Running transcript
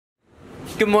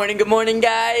Good morning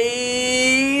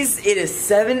guys! It is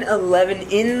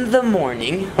 7:11 in the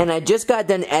morning and I just got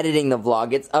done editing the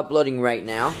vlog. It's uploading right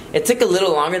now. It took a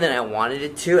little longer than I wanted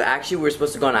it to. Actually, we were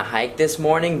supposed to go on a hike this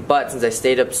morning, but since I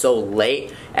stayed up so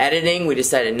late editing, we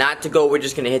decided not to go. We're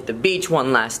just gonna hit the beach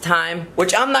one last time,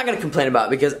 which I'm not gonna complain about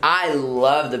because I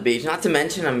love the beach. Not to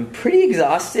mention, I'm pretty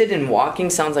exhausted and walking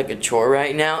sounds like a chore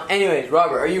right now. Anyways,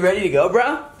 Robert, are you ready to go,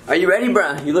 bro? Are you ready,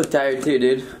 bro? You look tired too,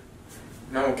 dude.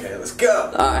 Okay, let's go.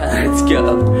 Alright, let's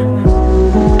go.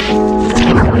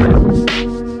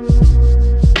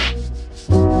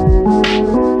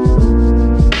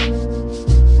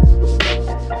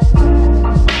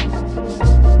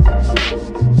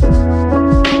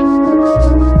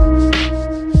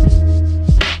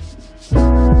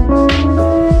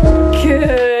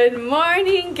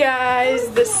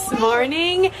 This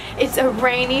morning, it's a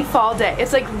rainy fall day.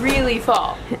 It's like really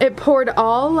fall. It poured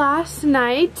all last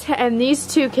night and these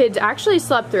two kids actually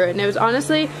slept through it and it was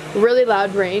honestly really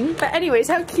loud rain. But anyways,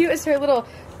 how cute is her little,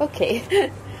 how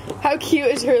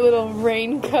cute is her little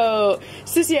raincoat?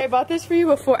 Sissy, I bought this for you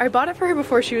before, I bought it for her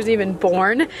before she was even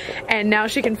born and now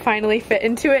she can finally fit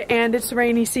into it and it's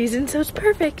rainy season so it's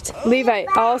perfect. Levi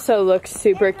also looks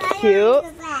super cute.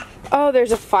 Oh,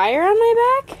 there's a fire on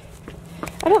my back?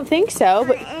 I don't think so,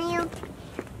 but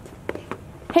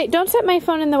hey, don't set my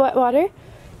phone in the wet water.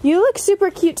 You look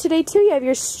super cute today too. You have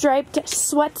your striped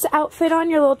sweats outfit on,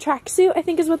 your little tracksuit, I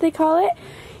think is what they call it.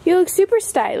 You look super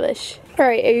stylish. All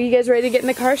right, are you guys ready to get in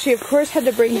the car? She of course had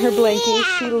to bring her blankie.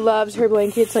 She loves her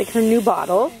blankie. It's like her new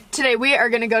bottle. Today we are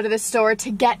gonna go to the store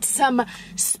to get some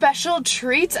special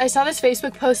treats. I saw this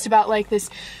Facebook post about like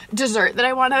this dessert that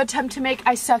I want to attempt to make.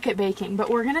 I suck at baking, but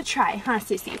we're gonna try, huh,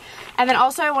 Sissy? And then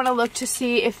also I want to look to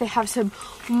see if they have some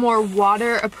more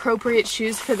water appropriate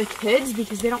shoes for the kids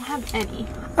because they don't have any.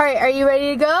 All right, are you ready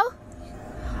to go?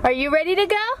 Are you ready to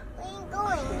go? Where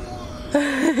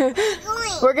are you going?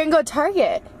 We're gonna go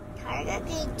Target. Target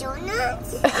get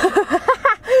donuts?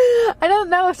 I don't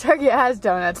know if Target has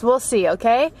donuts. We'll see,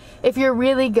 okay? If you're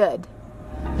really good.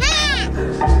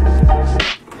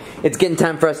 It's getting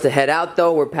time for us to head out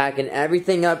though. We're packing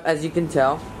everything up as you can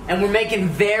tell. And we're making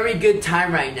very good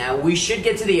time right now. We should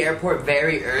get to the airport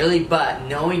very early, but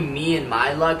knowing me and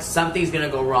my luck, something's gonna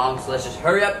go wrong. So let's just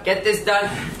hurry up, get this done,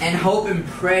 and hope and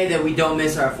pray that we don't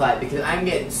miss our flight because I'm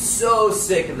getting so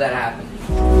sick of that happening.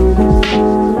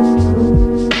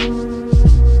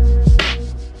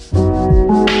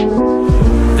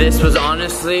 This was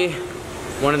honestly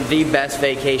one of the best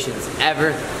vacations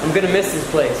ever. I'm gonna miss this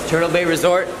place. Turtle Bay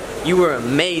Resort, you were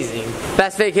amazing.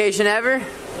 Best vacation ever?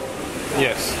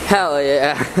 Yes. Hell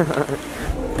yeah.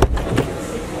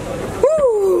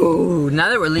 Woo! Now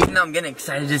that we're leaving though, I'm getting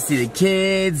excited to see the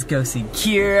kids, go see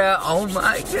Kira. Oh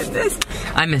my goodness.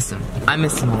 I miss them. I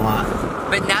miss them a lot.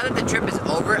 But now that the trip is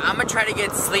over, I'm gonna try to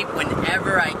get sleep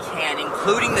whenever I can,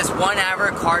 including this 1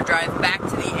 hour car drive back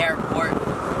to the airport.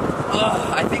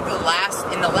 Oh, I think in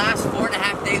the last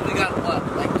 4.5 days we got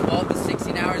what, like 12 to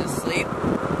 16 hours of sleep,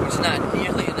 which is not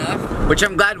nearly enough. Which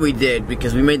I'm glad we did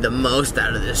because we made the most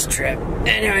out of this trip.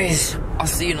 Anyways, I'll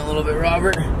see you in a little bit,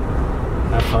 Robert.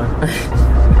 Have fun.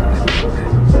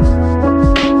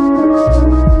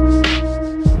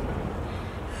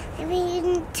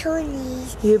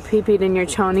 You pee-peed in your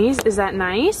chonies? Is that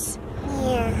nice?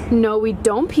 Yeah. No, we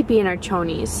don't pee-pee in our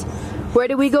chonies. Where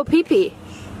do we go pee-pee?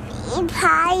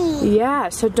 Pie. Yeah,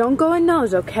 so don't go in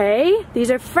those, okay? These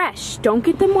are fresh. Don't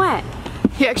get them wet.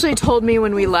 He actually told me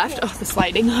when we left, oh, the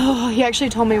sliding. Oh, he actually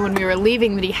told me when we were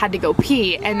leaving that he had to go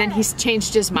pee, and then he's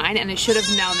changed his mind, and I should have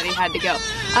known that he had to go.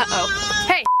 Uh-oh.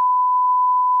 Hey!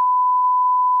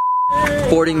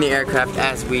 Boarding the aircraft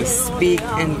as we speak,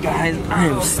 and guys, I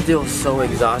am still so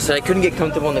exhausted. I couldn't get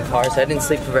comfortable in the car, so I didn't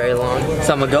sleep for very long.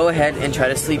 So I'm gonna go ahead and try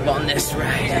to sleep on this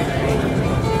ride.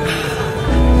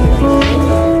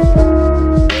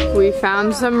 We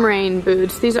found some rain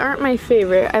boots. These aren't my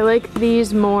favorite. I like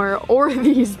these more or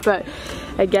these, but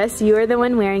I guess you are the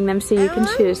one wearing them, so you can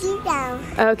choose.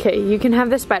 Okay, you can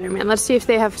have the Spider-Man. Let's see if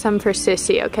they have some for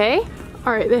Sissy, okay?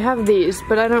 All right, they have these,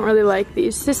 but I don't really like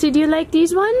these. Sissy, do you like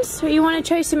these ones? Or you want to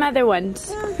try some other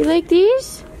ones? You like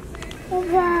these?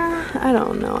 I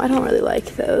don't know. I don't really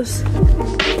like those.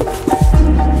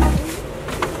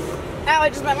 Ow, I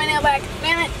just bent my nail back.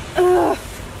 Damn it. Ugh.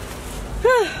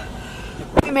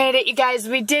 We made it, you guys.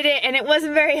 We did it, and it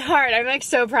wasn't very hard. I'm like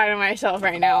so proud of myself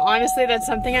right now. Honestly, that's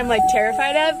something I'm like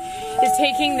terrified of, is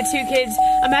taking the two kids.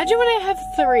 Imagine when I have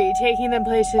 3, taking them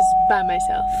places by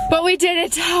myself. But we did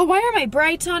it. Oh, why are my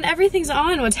brights on? Everything's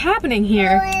on. What's happening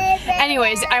here?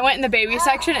 anyways, I went in the baby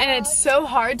section and it's so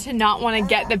hard to not want to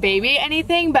get the baby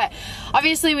anything, but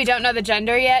obviously we don't know the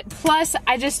gender yet. Plus,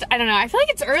 I don't know, I feel like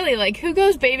it's early. Like, who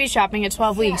goes baby shopping at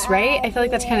 12 weeks, right? I feel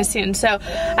like that's kind of soon. So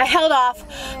I held off,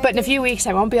 but in a few weeks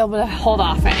I won't be able to hold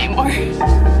off anymore.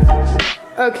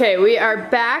 Okay, we are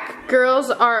back. Girls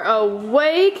are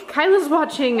awake. Kyla's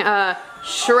watching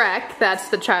Shrek. That's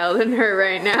the child in her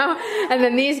right now. And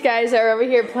then these guys are over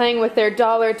here playing with their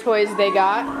dollar toys they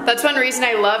got. That's one reason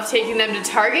I love taking them to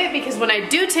Target, because when I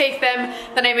do take them,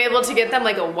 then I'm able to get them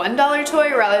like a $1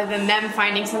 toy rather than them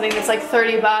finding something that's like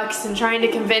 30 bucks and trying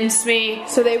to convince me.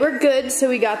 So they were good, so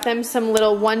we got them some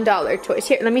little $1 toys.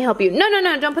 Here, let me help you. No, no,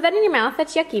 no, don't put that in your mouth.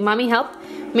 That's yucky. Mommy, help.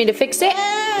 Want me to fix it?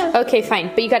 Okay, fine,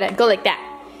 but you gotta go like that.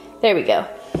 There we go.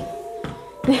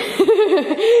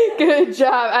 Good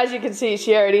job. As you can see,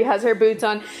 she already has her boots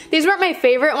on. These weren't my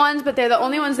favorite ones, but they're the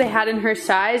only ones they had in her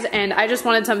size, and I just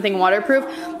wanted something waterproof.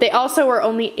 They also were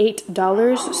only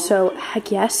 $8, so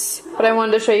heck yes. But I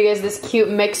wanted to show you guys this cute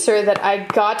mixer that I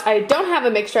got. I don't have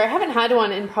a mixer. I haven't had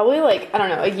one in probably like, I don't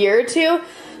know, a year or two.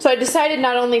 So I decided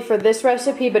not only for this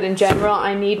recipe, but in general,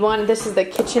 I need one. This is the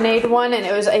KitchenAid one, and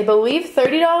it was, I believe,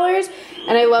 $30,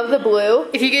 and I love the blue.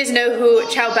 If you guys know who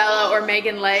Ciao Bella or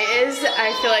Megan Leigh is,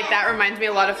 I feel like that reminds me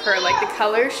a lot of her, like the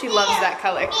color. She loves that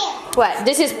color. What?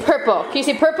 This is purple. Can you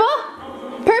see purple?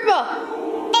 Purple.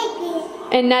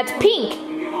 And that's pink.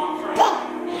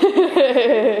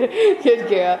 Good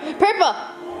girl. Purple.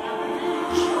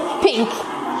 Pink.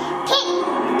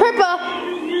 Purple.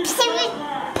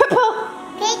 Purple.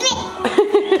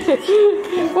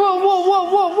 Whoa, whoa, whoa,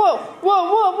 whoa, whoa, whoa,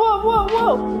 whoa, whoa, whoa,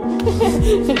 whoa.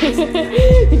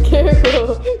 Careful.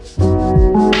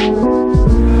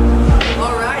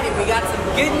 Alrighty, we got some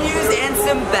good news and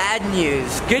some bad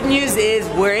news. Good news is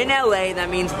we're in LA, that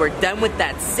means we're done with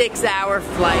that 6-hour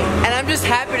flight. And I'm just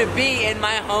happy to be in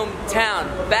my hometown.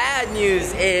 Bad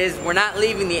news is we're not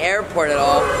leaving the airport at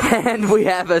all. And we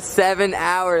have a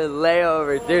 7-hour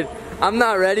layover. Dude, I'm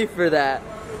not ready for that.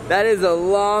 That is a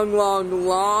long, long,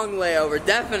 long layover.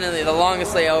 Definitely the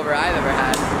longest layover I've ever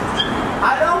had.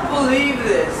 I don't believe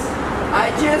this. I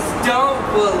just don't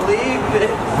believe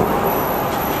it.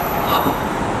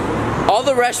 All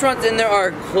the restaurants in there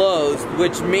are closed,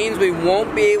 which means we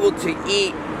won't be able to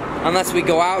eat unless we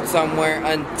go out somewhere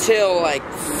until like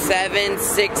 7,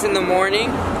 6 in the morning.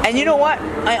 And you know what?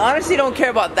 I honestly don't care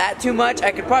about that too much.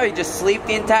 I could probably just sleep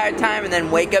the entire time and then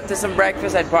wake up to some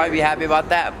breakfast. I'd probably be happy about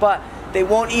that. But they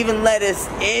won't even let us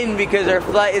in because our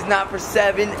flight is not for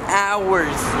 7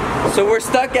 hours. So we're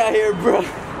stuck out here, bro.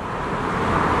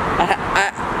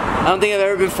 I don't think I've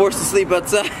ever been forced to sleep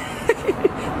outside.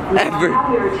 Ever.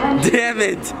 Damn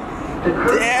it.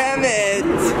 Damn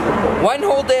it. One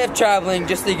whole day of traveling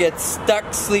just to get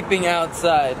stuck sleeping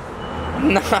outside.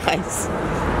 Nice.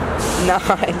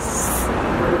 Nice.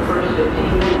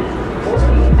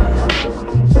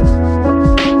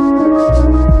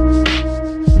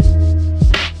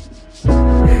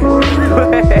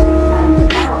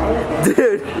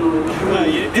 Dude.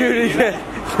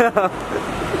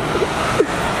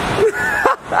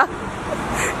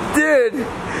 Dude, dude,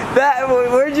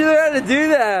 where'd you learn how to do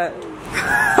that?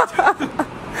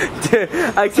 Dude,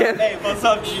 I can't. Hey, what's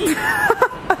up, G? Hey,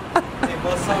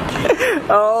 what's up, G?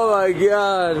 Oh my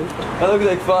god. That looks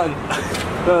like fun.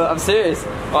 No, I'm serious.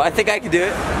 Oh, I think I can do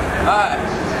it. Alright,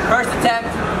 first attempt.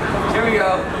 Here we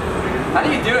go. How do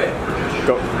you do it?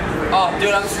 Go. Oh,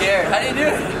 dude, I'm scared. How do you do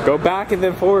it? Go back and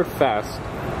then forward fast.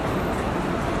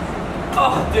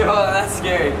 Oh, dude, hold on, that's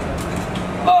scary.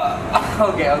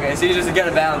 Oh, okay, so you just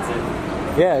gotta balance it.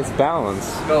 Yeah, it's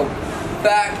balance. Go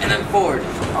back and then forward.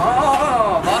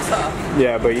 Oh, awesome.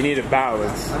 Yeah, but you need a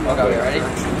balance. Okay, ready?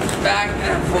 Back and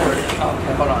then forward.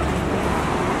 Okay, hold on.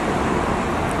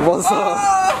 What's up?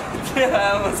 Dude,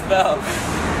 I almost fell.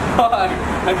 Hold on,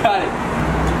 I got it.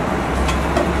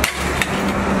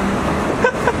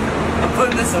 I'm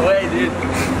putting this away, dude.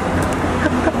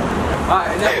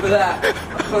 Alright, enough of that.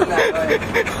 I'm putting that away.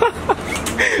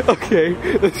 Okay,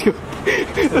 let's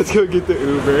go get the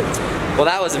Uber. Well,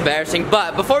 that was embarrassing,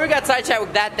 but before we got sidetracked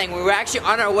with that thing, we were actually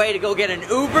on our way to go get an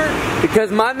Uber because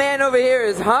my man over here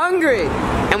is hungry.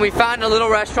 And we found a little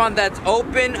restaurant that's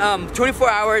open 24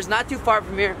 hours, not too far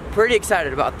from here. Pretty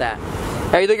excited about that.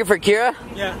 Are you looking for Kira?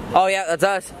 Yeah. Oh yeah, that's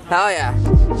us. Hell yeah.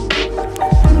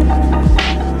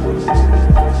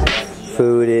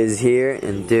 Food is here,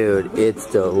 and dude, it's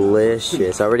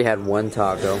delicious. I already had one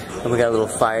taco, and we got a little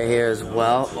fire here as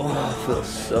well. Oh, it feels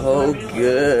so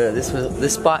good.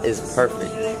 This spot is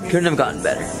perfect. Couldn't have gotten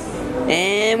better.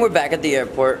 And we're back at the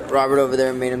airport. Robert over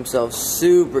there made himself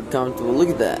super comfortable. Look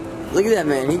at that. Look at that,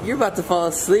 man. You're about to fall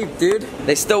asleep, dude.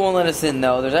 They still won't let us in,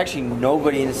 though. There's actually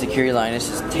nobody in the security line. It's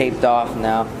just taped off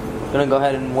now. I'm gonna go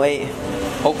ahead and wait.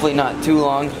 Hopefully not too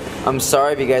long. I'm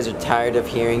sorry if you guys are tired of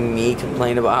hearing me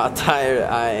complain about how tired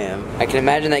I am. I can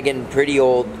imagine that getting pretty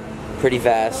old pretty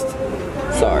fast.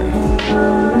 Sorry.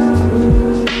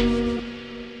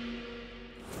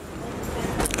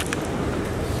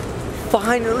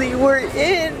 Finally, we're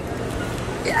in.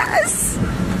 Yes.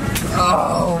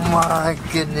 Oh my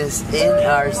goodness, in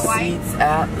our seats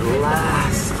at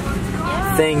last.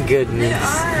 Thank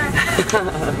goodness.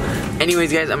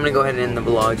 Anyways, guys, I'm gonna go ahead and end the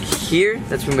vlog here.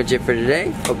 That's pretty much it for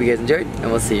today. Hope you guys enjoyed,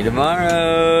 and we'll see you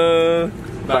tomorrow.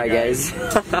 Bye, guys.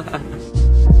 Go,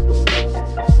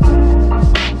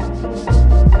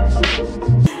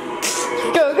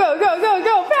 go, go, go,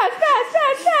 go! Fast, fast,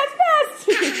 fast, fast, fast!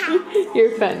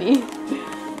 You're funny.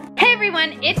 Hey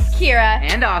everyone, it's Kira.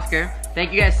 And Oscar.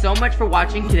 Thank you guys so much for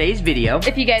watching today's video.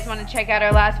 If you guys want to check out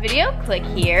our last video, click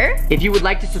here. If you would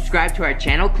like to subscribe to our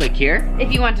channel, click here.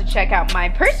 If you want to check out my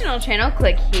personal channel,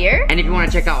 click here. And if you want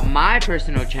to check out my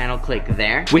personal channel, click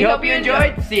there. We hope you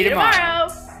enjoyed. See you tomorrow.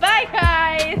 Bye,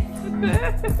 guys.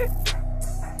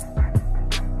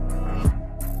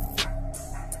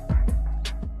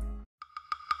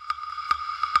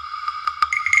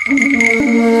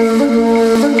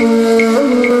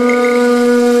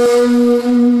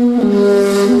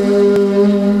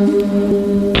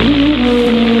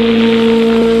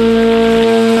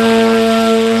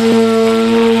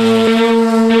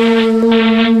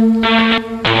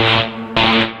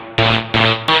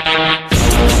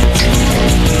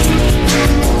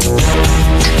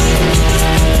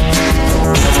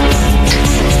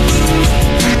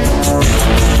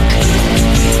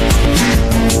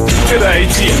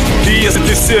 Если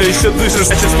ты все еще дышишь,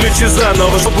 сейчас включи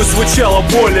заново, чтобы звучало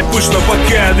более пышно.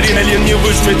 Пока адреналин не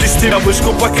выжмет из тебя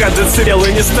вышку, пока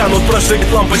децибелы не станут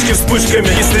прожигать лампочки вспышками.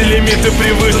 Если лимиты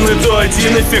превышены, то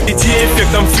один эффект. Иди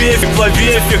эффектом феефект, лови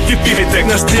эффект и пипетек.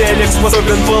 Наш диалект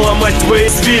способен поломать твои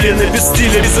извилины. Без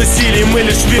стиля, без усилий, мы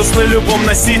лишь вирус на любом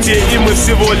носителе. И мы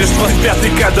всего лишь 25-й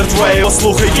кадр твоего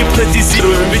слуха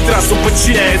гипнотизируем. Ведь разум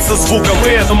подчиняется звукам, и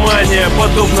эта мания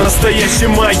подобна настоящей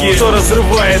магии, что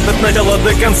разрывает от начала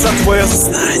до конца твое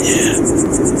сознание.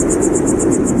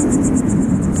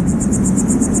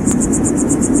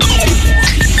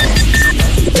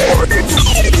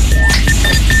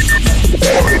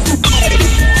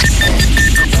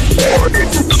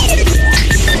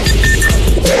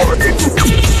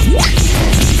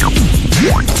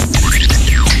 One.